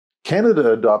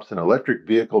Canada adopts an electric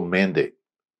vehicle mandate.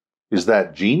 Is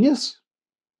that genius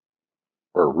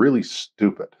or really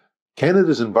stupid?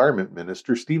 Canada's Environment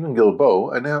Minister, Stephen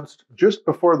Guilbeault, announced just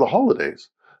before the holidays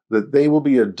that they will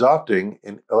be adopting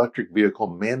an electric vehicle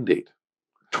mandate.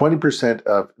 20%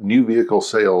 of new vehicle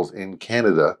sales in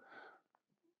Canada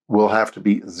will have to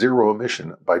be zero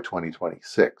emission by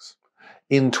 2026.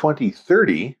 In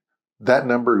 2030, that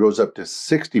number goes up to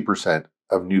 60%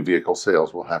 of new vehicle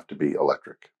sales will have to be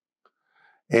electric.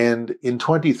 And in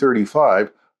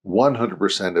 2035,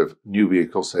 100% of new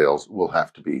vehicle sales will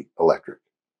have to be electric.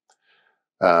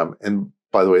 And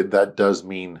by the way, that does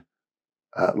mean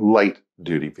light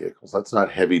duty vehicles. That's not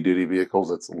heavy duty vehicles,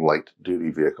 that's light duty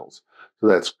vehicles. So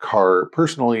that's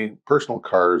personal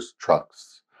cars,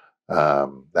 trucks,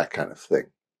 that kind of thing.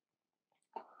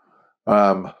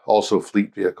 Also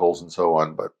fleet vehicles and so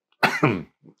on, but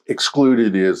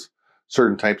excluded is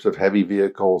certain types of heavy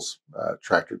vehicles,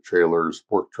 tractor trailers,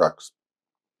 work trucks,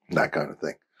 that kind of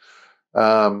thing.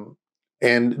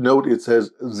 And note it says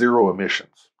zero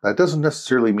emissions. That doesn't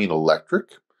necessarily mean electric.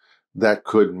 That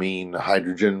could mean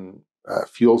hydrogen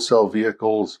fuel cell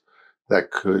vehicles. That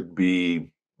could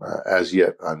be as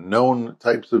yet unknown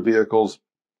types of vehicles.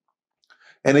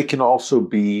 And it can also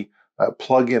be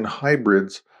plug-in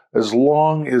hybrids as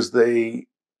long as they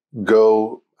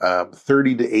go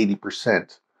 30 to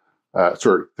 80%,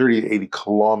 30 to 80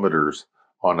 kilometers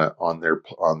on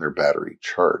their battery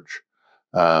charge.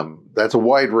 That's a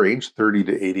wide range, 30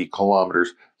 to 80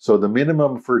 kilometers. So the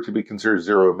minimum for it to be considered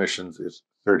zero emissions is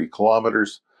 30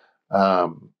 kilometers.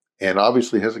 And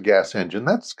obviously has a gas engine.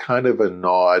 That's kind of a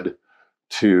nod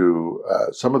to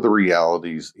some of the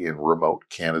realities in remote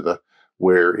Canada,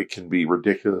 where it can be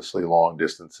ridiculously long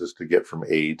distances to get from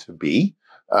A to B,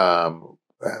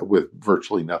 with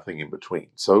virtually nothing in between.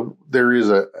 So there is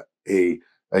a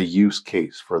use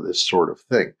case for this sort of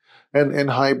thing. And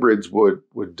hybrids would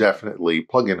definitely,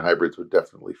 plug-in hybrids would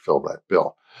definitely fill that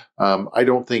bill. I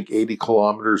don't think 80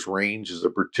 kilometers range is a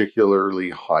particularly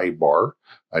high bar.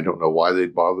 I don't know why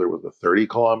they'd bother with a 30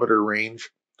 kilometer range.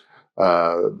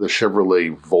 The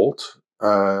Chevrolet Volt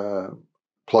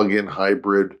plug-in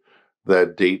hybrid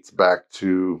that dates back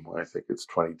to, I think it's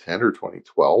 2010 or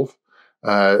 2012,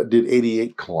 did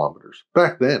 88 kilometers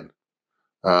back then.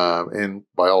 And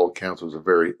by all accounts, it was a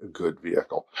very good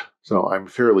vehicle. So I'm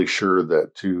fairly sure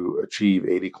that to achieve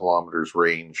 80 kilometers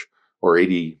range, or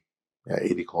 80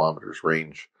 kilometers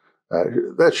range,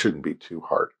 that shouldn't be too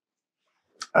hard.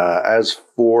 As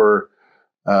for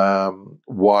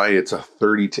why it's a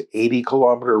 30 to 80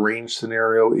 kilometer range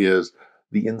scenario is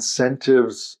the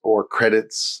incentives or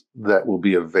credits that will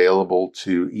be available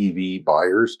to EV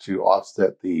buyers to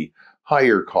offset the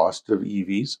higher cost of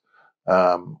EVs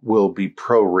will be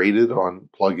prorated on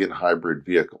plug-in hybrid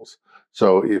vehicles.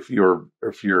 So if your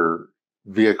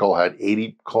vehicle had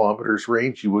 80 kilometers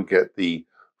range, you would get the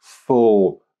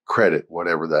full credit,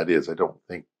 whatever that is. I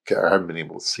haven't been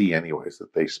able to see anyways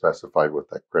that they specified what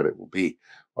that credit will be.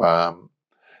 And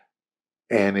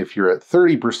if you're at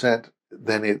 30%,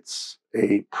 then it's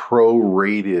a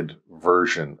prorated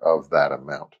version of that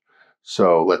amount.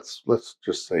 So let's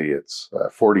just say it's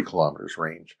 40 kilometers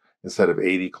range. Instead of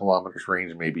 80 kilometers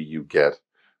range, maybe you get,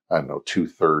 I don't know,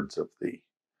 2/3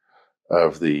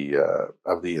 of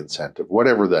the incentive,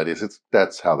 whatever that is.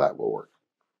 That's how that will work.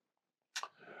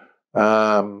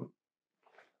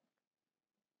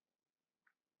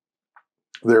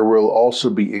 There will also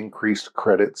be increased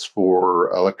credits for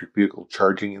electric vehicle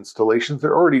charging installations.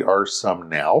 There already are some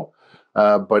now,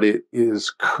 but it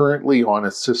is currently on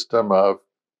a system of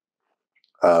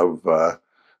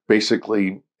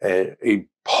basically a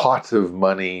pot of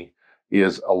money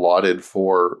is allotted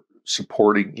for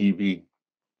supporting EV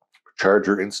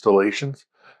charger installations,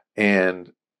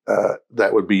 and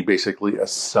that would be basically a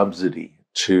subsidy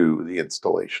to the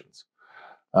installations.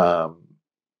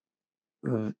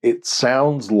 It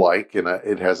sounds like, and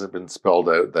it hasn't been spelled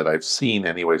out that I've seen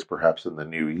anyways, perhaps in the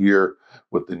new year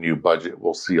with the new budget,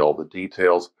 we'll see all the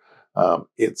details.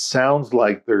 It sounds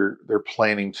like they're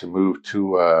planning to move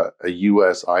to a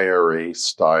US IRA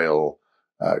style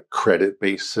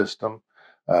credit-based system,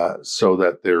 so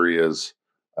that there is,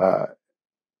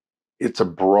 it's a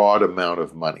broad amount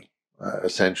of money,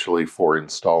 essentially for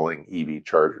installing EV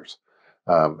chargers.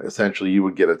 Essentially, you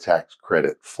would get a tax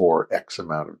credit for X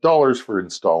amount of dollars for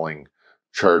installing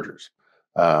chargers.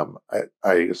 I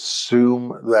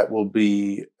assume that will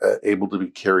be able to be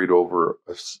carried over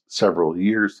several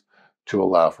years to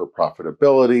allow for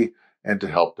profitability and to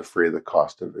help defray the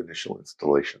cost of initial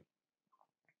installation.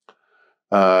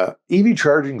 EV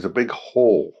charging is a big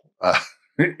hole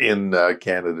in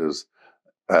Canada's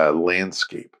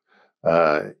landscape.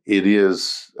 It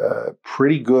is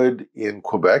pretty good in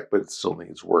Quebec, but it still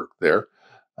needs work there.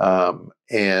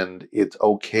 And it's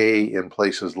okay in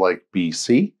places like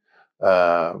BC,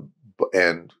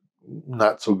 and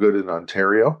not so good in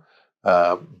Ontario.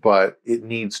 But it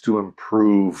needs to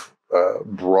improve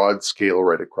broad scale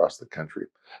right across the country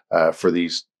for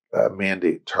these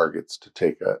mandate targets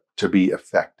to be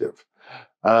effective.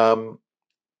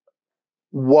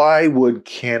 Why would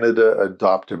Canada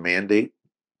adopt a mandate?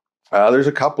 There's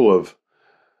a couple of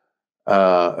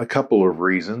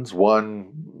reasons.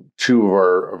 One, two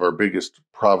of our biggest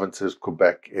provinces,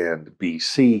 Quebec and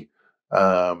BC,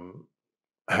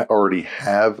 already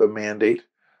have a mandate,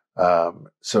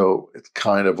 so it's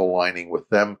kind of aligning with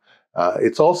them.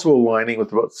 It's also aligning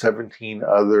with about 17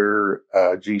 other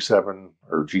G7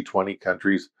 or G20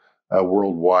 countries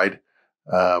worldwide.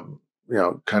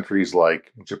 Countries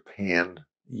like Japan,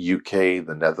 UK,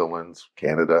 the Netherlands,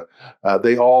 Canada,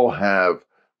 they all have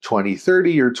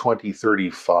 2030 or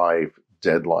 2035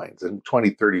 deadlines. And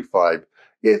 2035,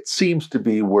 it seems to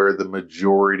be where the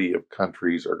majority of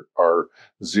countries are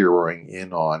zeroing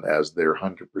in on as their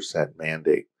 100%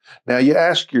 mandate. Now, you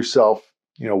ask yourself,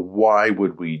 why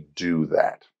would we do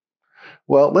that?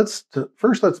 Well, let's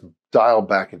dial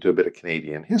back into a bit of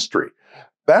Canadian history.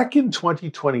 Back in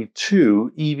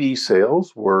 2022, EV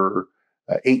sales were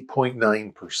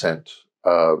 8.9%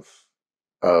 of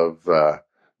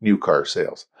new car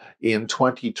sales. In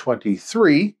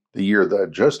 2023, the year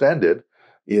that just ended,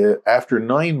 after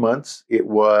 9 months, it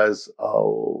was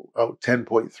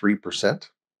 10.3%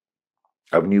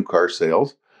 of new car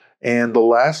sales. And the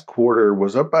last quarter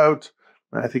was I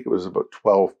think it was about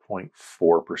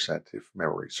 12.4%, if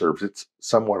memory serves. It's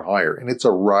somewhat higher, and it's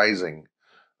a rising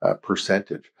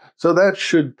percentage. So that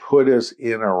should put us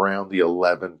in around the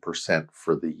 11%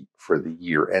 for the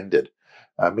year ended,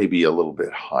 maybe a little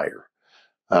bit higher.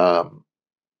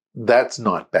 That's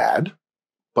not bad,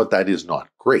 but that is not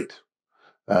great.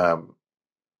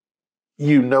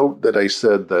 You note that I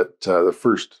said that the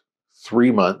first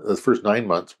 9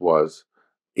 months was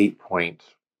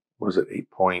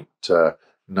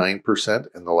 8.9%,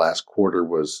 and the last quarter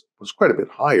was quite a bit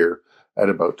higher at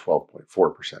about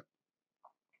 12.4%.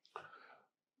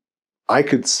 I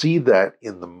could see that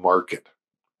in the market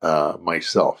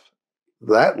myself.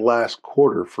 That last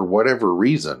quarter, for whatever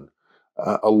reason,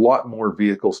 a lot more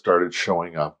vehicles started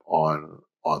showing up on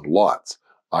lots.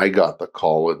 I got the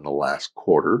call in the last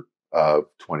quarter of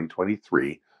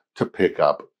 2023 to pick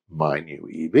up my new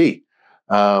EV.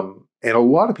 And a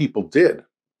lot of people did.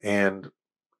 And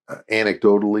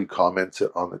anecdotally, comments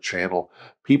on the channel,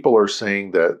 people are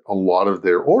saying that a lot of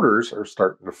their orders are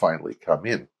starting to finally come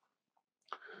in.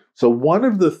 So one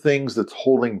of the things that's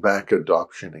holding back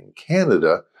adoption in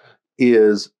Canada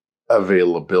is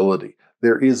availability.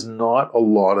 There is not a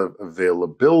lot of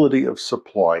availability of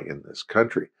supply in this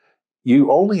country.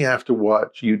 You only have to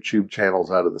watch YouTube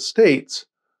channels out of the States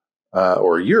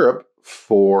or Europe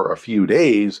for a few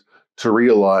days to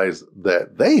realize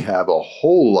that they have a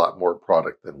whole lot more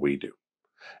product than we do.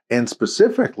 And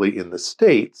specifically in the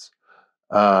States,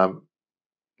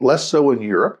 less so in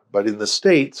Europe, but in the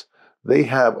States, they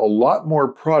have a lot more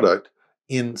product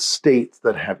in states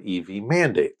that have EV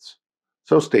mandates.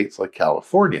 So states like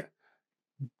California.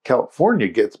 California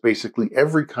gets basically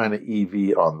every kind of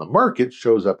EV on the market,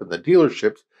 shows up in the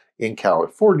dealerships in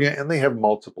California, and they have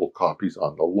multiple copies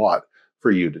on the lot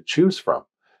for you to choose from.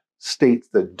 States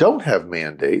that don't have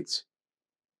mandates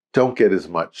don't get as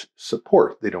much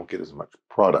support. They don't get as much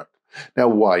product. Now,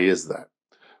 why is that?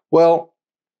 Well,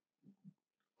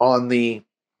 on the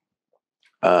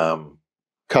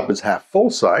cup is half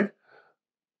full side,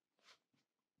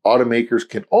 automakers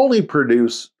can only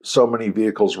produce so many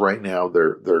vehicles right now.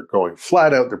 They're going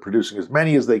flat out. They're producing as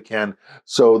many as they can.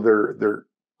 So they're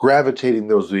gravitating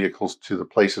those vehicles to the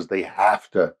places they have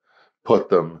to put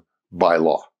them by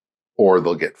law, or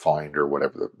they'll get fined or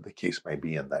whatever the case may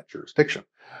be in that jurisdiction.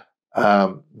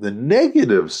 The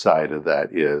negative side of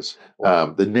that is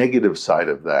the negative side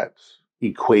of that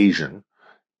equation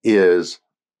is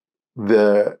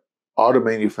the auto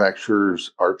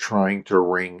manufacturers are trying to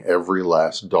wring every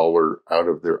last dollar out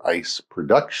of their ICE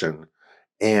production.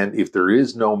 And if there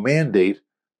is no mandate,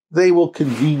 they will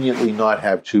conveniently not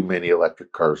have too many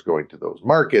electric cars going to those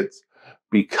markets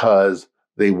because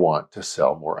they want to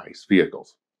sell more ICE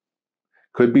vehicles.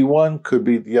 Could be one, could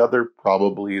be the other,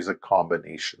 probably is a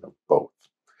combination of both.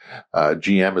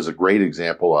 GM is a great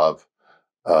example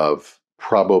of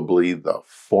probably the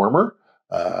former.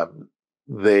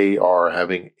 They are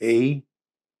having a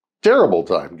terrible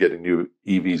time getting new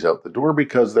EVs out the door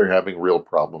because they're having real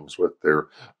problems with their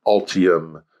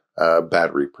Ultium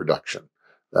battery production.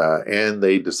 and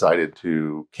they decided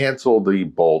to cancel the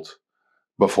Bolt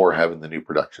before having the new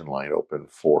production line open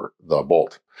for the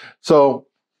Bolt. So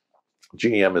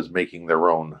GM is making their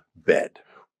own bed.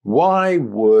 Why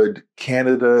would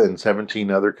Canada and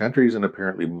 17 other countries, and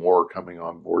apparently more coming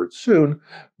on board soon,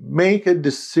 make a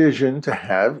decision to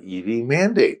have EV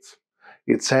mandates?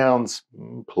 It sounds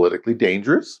politically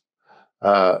dangerous.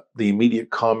 The immediate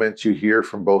comments you hear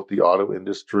from both the auto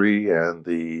industry and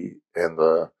the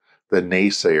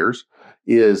naysayers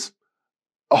is,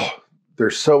 oh, they're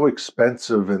so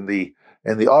expensive, and the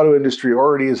auto industry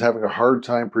already is having a hard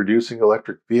time producing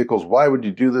electric vehicles. Why would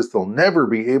you do this? They'll never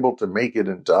be able to make it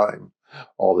in time.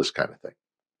 All this kind of thing.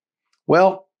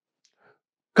 Well,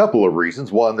 a couple of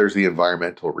reasons. One, there's the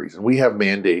environmental reason. We have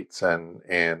mandates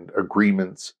and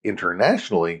agreements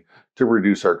internationally to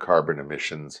reduce our carbon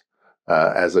emissions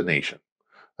as a nation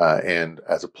and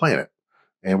as a planet.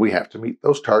 And we have to meet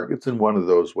those targets, and one of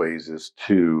those ways is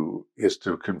to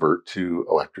convert to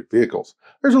electric vehicles.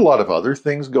 There's a lot of other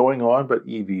things going on, but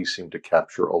EVs seem to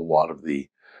capture a lot of the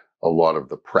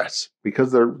press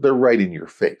because they're right in your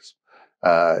face.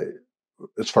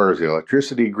 As far as the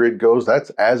electricity grid goes, that's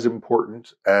as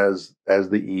important as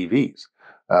the EVs.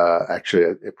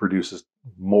 Actually, it produces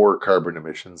more carbon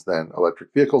emissions than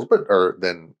electric vehicles, or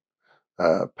than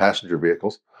passenger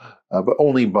vehicles, but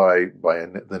only by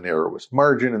the narrowest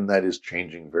margin, and that is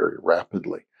changing very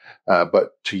rapidly.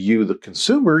 But to you, the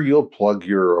consumer, you'll plug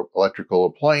your electrical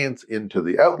appliance into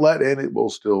the outlet, and it will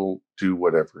still do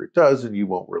whatever it does, and you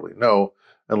won't really know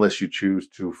unless you choose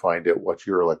to find out what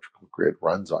your electrical grid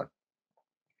runs on.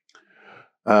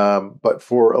 But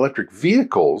for electric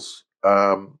vehicles,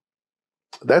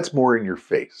 that's more in your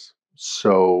face.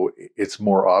 So it's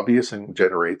more obvious and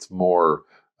generates more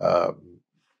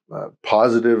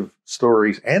positive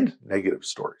stories and negative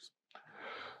stories.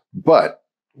 But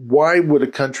why would a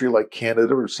country like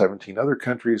Canada or 17 other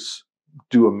countries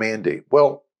do a mandate?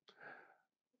 Well,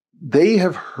 they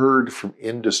have heard from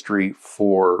industry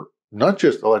for not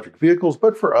just electric vehicles,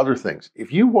 but for other things.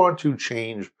 If you want to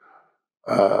change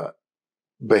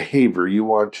behavior, you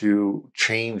want to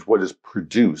change what is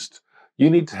produced, you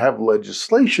need to have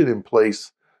legislation in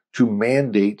place to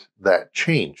mandate that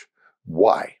change.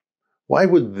 Why? Why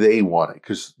would they want it?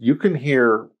 Because you can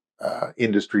hear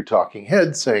industry talking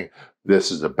heads saying,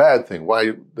 this is a bad thing.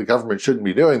 Why the government shouldn't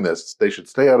be doing this. They should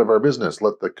stay out of our business.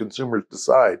 Let the consumers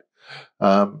decide.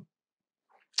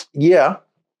 Yeah,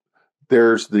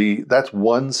 that's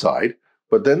one side.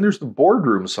 But then there's the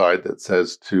boardroom side that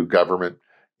says to government,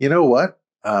 you know what?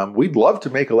 We'd love to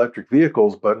make electric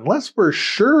vehicles, but unless we're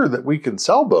sure that we can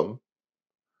sell them,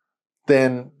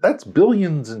 then that's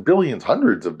billions and billions,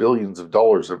 hundreds of billions of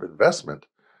dollars of investment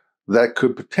that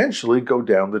could potentially go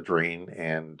down the drain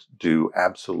and do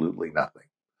absolutely nothing.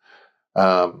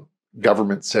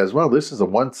 Government says, well, this is a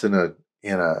once in a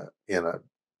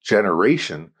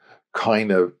generation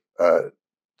kind of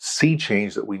sea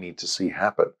change that we need to see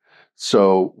happen.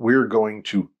 So we're going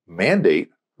to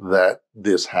mandate that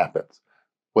this happens.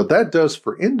 What that does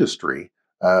for industry,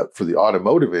 for the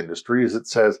automotive industry, is it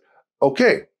says,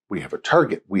 okay, we have a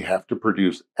target. We have to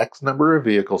produce X number of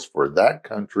vehicles for that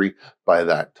country by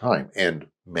that time, and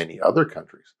many other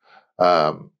countries.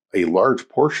 A large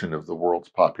portion of the world's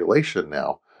population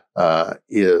now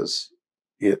has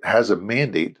a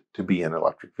mandate to be in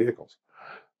electric vehicles.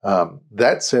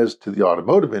 That says to the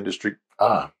automotive industry,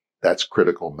 that's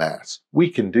critical mass. We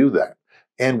can do that.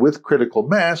 And with critical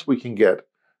mass, we can get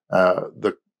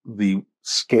the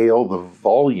scale, the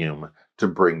volume to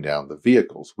bring down the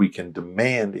vehicles. We can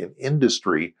demand in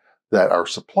industry that our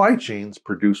supply chains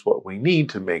produce what we need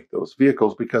to make those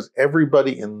vehicles, because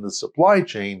everybody in the supply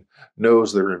chain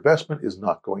knows their investment is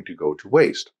not going to go to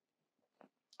waste.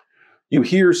 You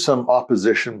hear some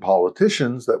opposition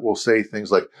politicians that will say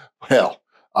things like, well,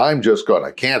 I'm just going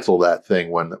to cancel that thing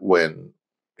when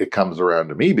it comes around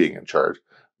to me being in charge.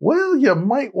 Well, you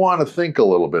might want to think a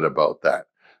little bit about that,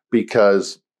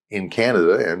 because in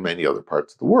Canada and many other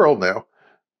parts of the world now,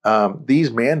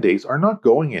 these mandates are not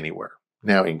going anywhere.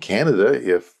 Now, in Canada,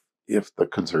 if the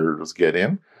Conservatives get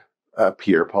in,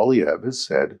 Pierre Poilievre has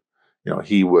said,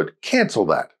 he would cancel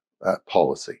that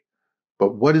policy.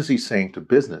 But what is he saying to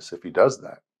business if he does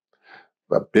that?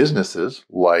 Businesses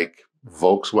like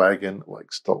Volkswagen, like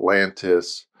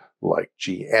Stellantis, like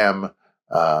GM,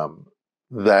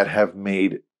 that have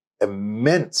made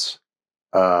immense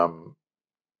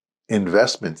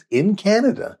investments in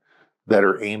Canada that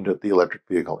are aimed at the electric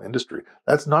vehicle industry.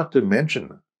 That's not to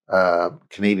mention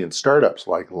Canadian startups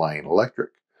like Lion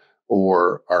Electric,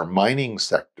 or our mining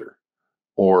sector,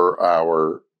 or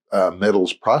our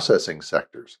metals processing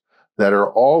sectors that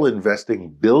are all investing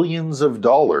billions of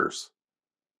dollars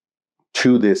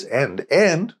to this end.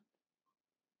 And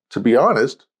to be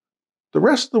honest, the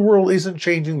rest of the world isn't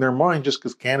changing their mind just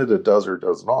because Canada does or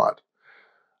does not.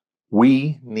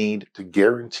 We need to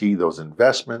guarantee those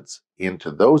investments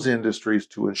into those industries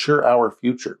to ensure our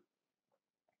future,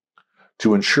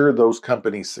 to ensure those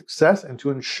companies' success, and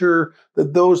to ensure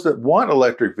that those that want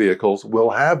electric vehicles will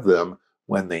have them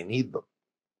when they need them.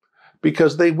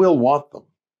 Because they will want them.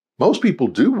 Most people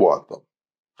do want them.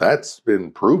 That's been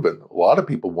proven. A lot of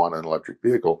people want an electric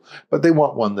vehicle, but they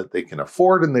want one that they can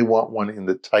afford, and they want one in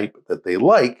the type that they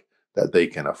like, that they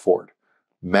can afford.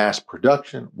 Mass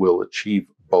production will achieve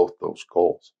both those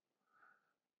goals.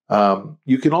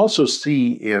 You can also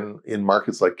see in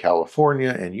markets like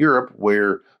California and Europe,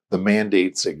 where the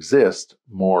mandates exist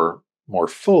more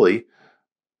fully,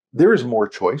 there is more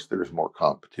choice, there is more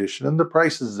competition, and the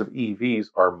prices of EVs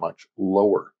are much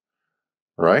lower,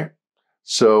 right?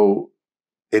 So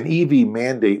an EV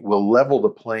mandate will level the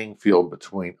playing field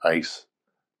between ICE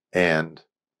and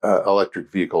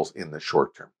electric vehicles in the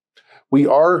short term. We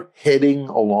are heading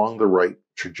along the right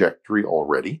trajectory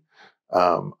already.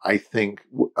 I think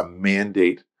a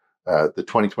mandate, the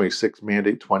 2026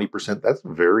 mandate, 20%, that's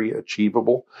very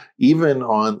achievable. Even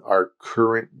on our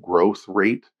current growth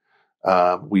rate,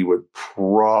 we would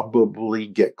probably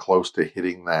get close to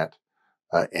hitting that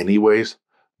anyways.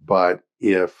 But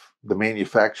if the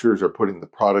manufacturers are putting the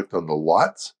product on the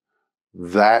lots,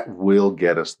 that will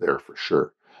get us there for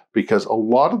sure. Because a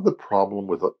lot of the problem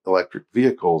with electric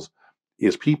vehicles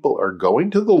is people are going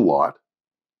to the lot,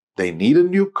 they need a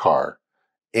new car,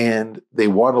 and they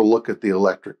want to look at the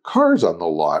electric cars on the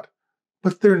lot,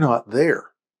 but they're not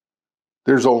there.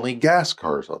 There's only gas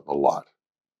cars on the lot.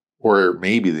 Or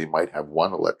maybe they might have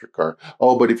one electric car.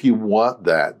 Oh, but if you want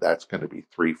that, that's going to be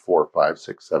 3, 4, 5,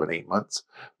 6, 7, 8 months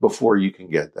before you can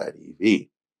get that EV.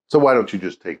 So why don't you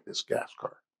just take this gas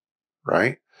car,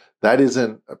 right? That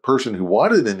isn't a person who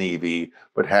wanted an EV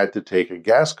but had to take a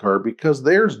gas car because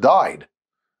theirs died,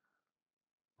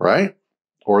 right?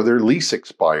 Or their lease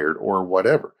expired or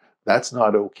whatever. That's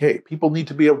not okay. People need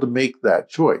to be able to make that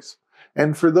choice.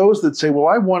 And for those that say, well,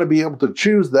 I want to be able to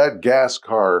choose that gas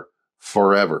car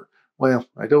forever. Well,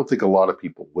 I don't think a lot of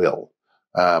people will.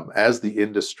 As the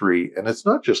industry, and it's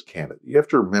not just Canada, you have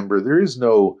to remember there is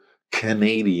no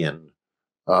Canadian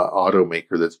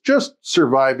automaker that's just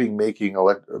surviving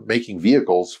making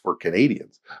vehicles for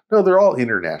Canadians. No, they're all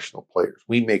international players.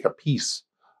 We make a piece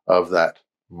of that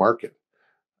market.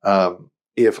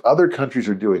 If other countries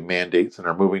are doing mandates and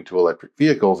are moving to electric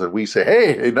vehicles and we say,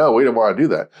 hey, no, we don't want to do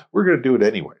that, we're going to do it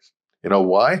anyways. You know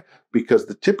why? Because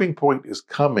the tipping point is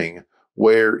coming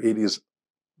where it is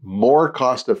more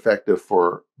cost effective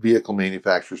for vehicle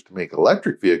manufacturers to make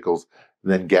electric vehicles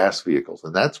than gas vehicles.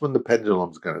 And that's when the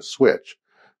pendulum's going to switch.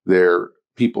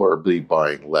 People are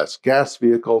buying less gas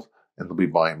vehicles and they'll be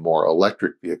buying more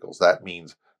electric vehicles. That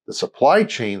means the supply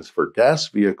chains for gas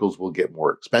vehicles will get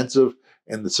more expensive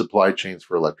and the supply chains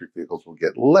for electric vehicles will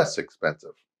get less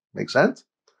expensive. Make sense?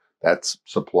 That's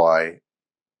supply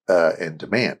and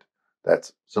demand.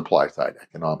 That's supply side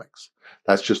economics.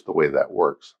 That's just the way that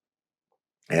works.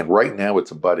 And right now it's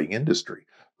a budding industry,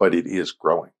 but it is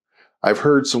growing. I've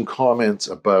heard some comments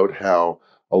about how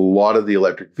a lot of the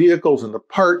electric vehicles and the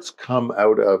parts come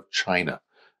out of China.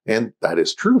 And that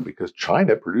is true because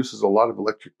China produces a lot of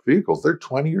electric vehicles. They're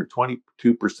 20 or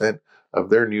 22% of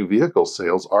their new vehicle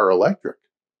sales are electric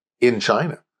in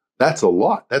China. That's a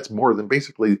lot. That's more than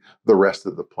basically the rest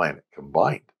of the planet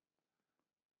combined.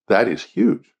 That is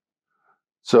huge.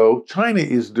 So China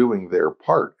is doing their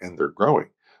part and they're growing.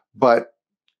 But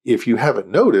if you haven't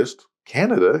noticed,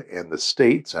 Canada and the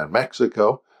States and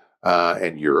Mexico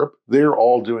and Europe, they're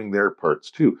all doing their parts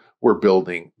too. We're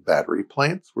building battery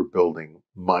plants. We're building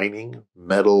mining,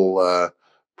 metal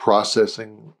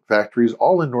processing factories,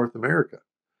 all in North America.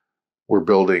 We're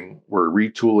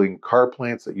retooling car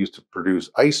plants that used to produce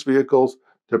ICE vehicles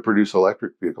to produce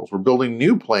electric vehicles. We're building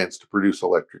new plants to produce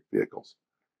electric vehicles.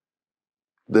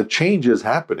 The change is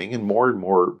happening and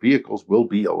more vehicles will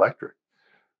be electric.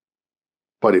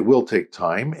 But it will take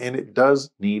time and it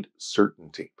does need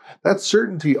certainty. That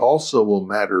certainty also will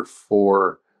matter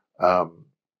for the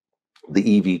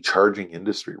EV charging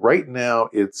industry. Right now,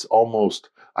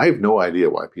 I have no idea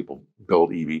why people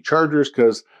build EV chargers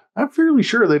because I'm fairly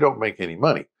sure they don't make any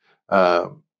money.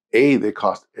 They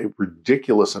cost a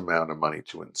ridiculous amount of money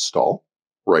to install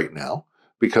right now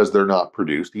because they're not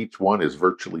produced. Each one is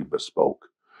virtually bespoke.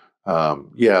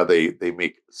 They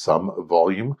make some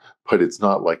volume, but it's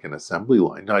not like an assembly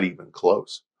line, not even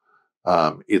close.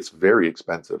 It's very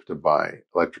expensive to buy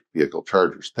electric vehicle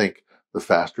chargers. Think The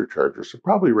faster chargers are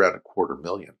probably around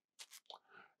 $250,000.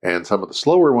 And some of the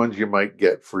slower ones you might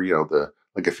get for,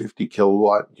 like a 50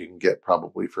 kilowatt, you can get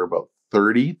probably for about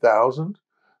 30,000,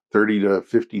 30 to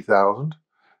 50,000.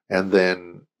 And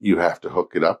then you have to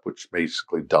hook it up, which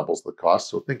basically doubles the cost.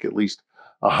 So think at least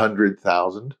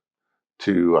 100,000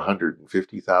 to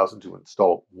 150,000 to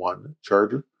install one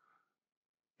charger.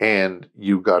 And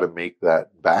you got to make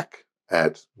that back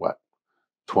at what,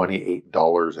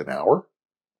 $28 an hour?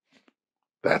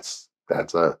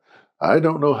 I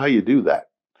don't know how you do that.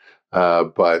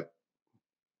 But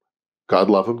God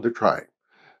love them, they're trying.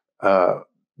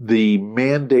 The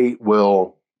mandate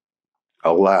will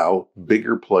allow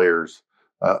bigger players,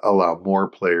 allow more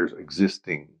players,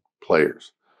 existing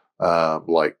players,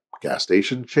 like gas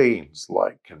station chains,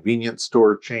 like convenience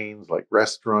store chains, like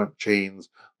restaurant chains,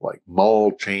 like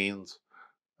mall chains,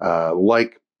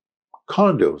 like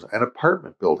condos and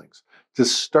apartment buildings, to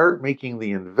start making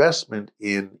the investment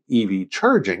in EV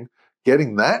charging,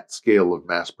 getting that scale of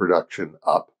mass production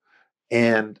up.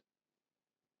 And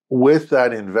with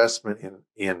that investment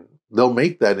they'll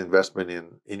make that investment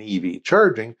in EV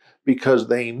charging because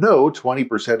they know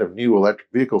 20% of new electric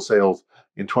vehicle sales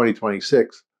in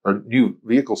 2026, or new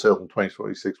vehicle sales in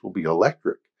 2026, will be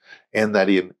electric. And that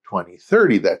in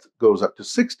 2030, that goes up to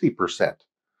 60%.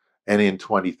 And in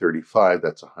 2035,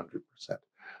 that's 100%.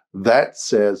 That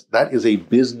says that is a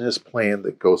business plan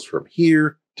that goes from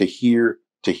here to here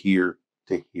to here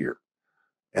to here.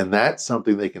 And that's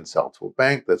something they can sell to a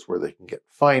bank. That's where they can get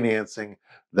financing.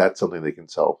 That's something they can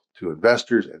sell to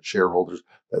investors and shareholders,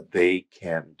 that they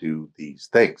can do these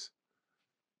things.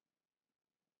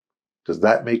 Does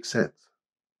that make sense?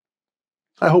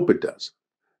 I hope it does.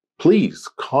 Please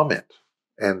comment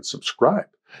and subscribe.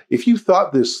 If you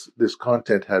thought this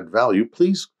content had value,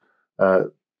 please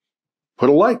put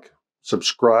a like,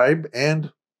 subscribe,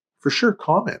 and for sure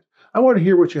comment. I want to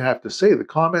hear what you have to say. The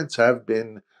comments have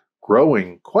been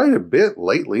growing quite a bit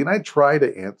lately, and I try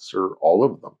to answer all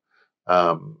of them.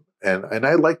 And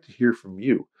I like to hear from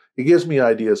you. It gives me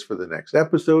ideas for the next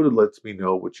episode. It lets me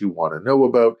know what you want to know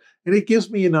about, and it gives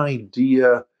me an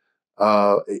idea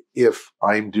if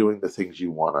I'm doing the things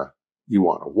you want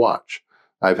to watch.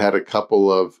 I've had a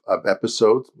couple of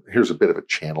episodes. Here's a bit of a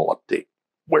channel update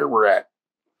where we're at,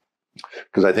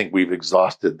 because I think we've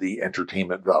exhausted the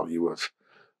entertainment value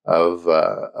of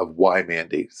why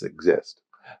mandates exist,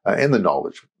 and the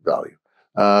knowledge value.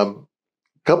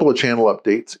 Couple of channel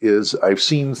updates is I've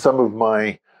seen some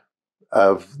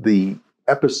of the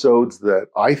episodes that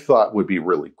I thought would be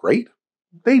really great.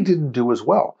 They didn't do as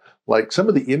well. Like some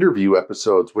of the interview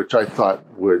episodes, which I thought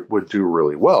would do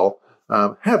really well,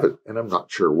 haven't, and I'm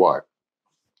not sure why.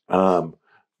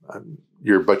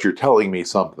 You're telling me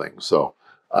something, so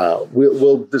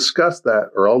we'll discuss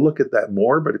that, or I'll look at that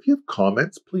more. But if you have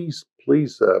comments, please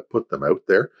put them out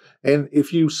there. And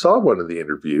if you saw one of the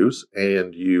interviews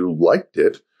and you liked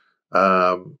it,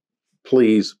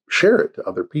 please share it to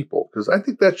other people, because I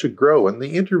think that should grow. And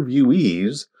the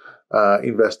interviewees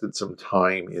invested some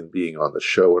time in being on the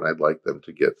show, and I'd like them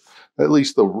to get at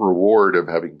least the reward of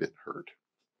having been heard.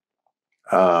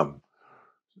 A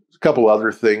couple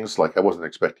other things, like I wasn't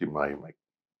expecting my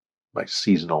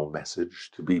seasonal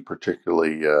message to be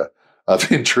particularly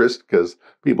of interest, because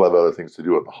people have other things to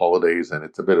do at the holidays, and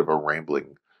it's a bit of a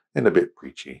rambling and a bit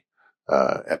preachy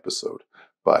episode.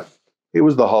 But it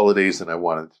was the holidays, and I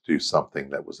wanted to do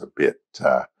something that was a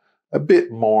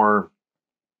bit more,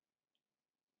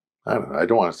 I don't know, I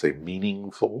don't want to say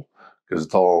meaningful, because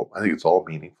I think it's all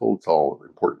meaningful. It's all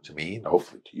important to me, and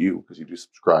hopefully to you, because you do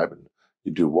subscribe and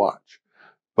you do watch.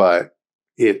 But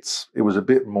it was a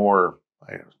bit more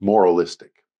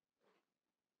moralistic.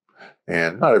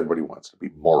 And not everybody wants to be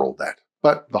moral that,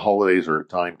 but the holidays are a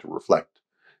time to reflect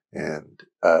and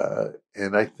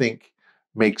I think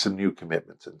make some new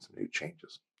commitments and some new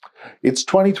changes. It's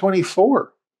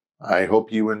 2024. I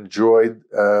hope you enjoyed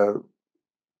the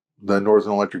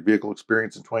Northern Electric Vehicle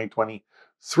Experience in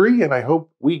 2023, and I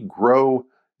hope we grow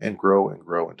and grow and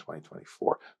grow in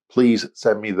 2024. Please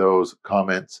send me those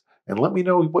comments and let me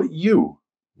know what you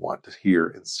want to hear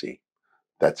and see.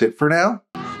 That's it for now.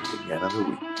 Again in the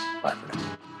week. Bye for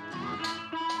now.